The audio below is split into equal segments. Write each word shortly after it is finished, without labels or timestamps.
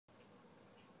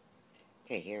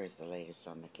Okay, here's the latest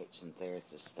on the kitchen. There's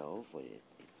the stove with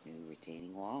its new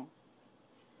retaining wall.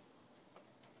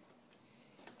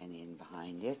 And in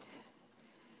behind it,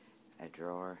 a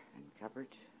drawer and cupboard.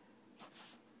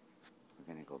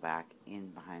 We're going to go back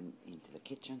into the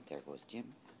kitchen. There goes Jim.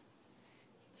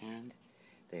 And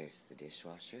there's the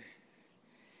dishwasher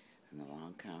and the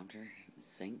long counter and the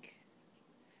sink.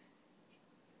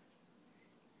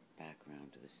 Back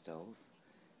around to the stove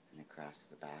and across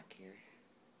the back here.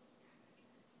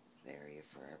 The area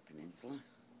for our peninsula.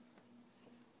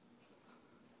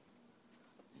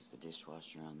 There's the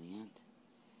dishwasher on the end.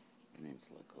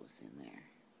 Peninsula goes in there.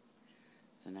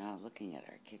 So now looking at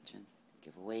our kitchen.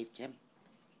 Give a wave, Jim.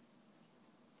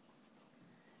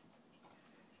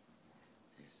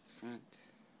 There's the front.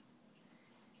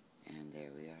 And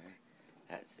there we are.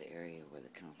 That's the area where the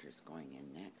counter is going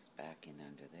in next. Back in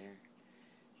under there.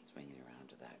 Swinging around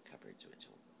to that cupboard, which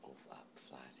will go up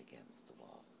flat against the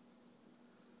wall.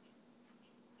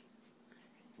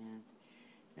 And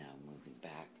now moving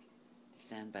back.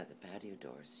 Stand by the patio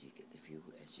door so you get the view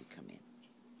as you come in.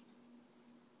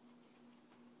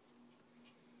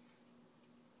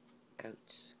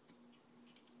 Couch.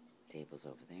 Table's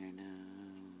over there now.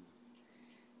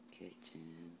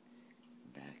 Kitchen.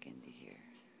 Back into here.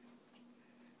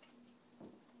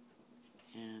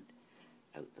 And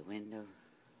out the window.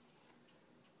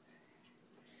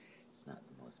 It's not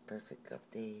the most perfect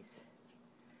of days,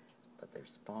 but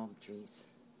there's palm trees.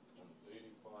 And it's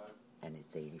 85. And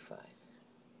it's 85.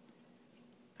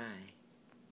 Bye.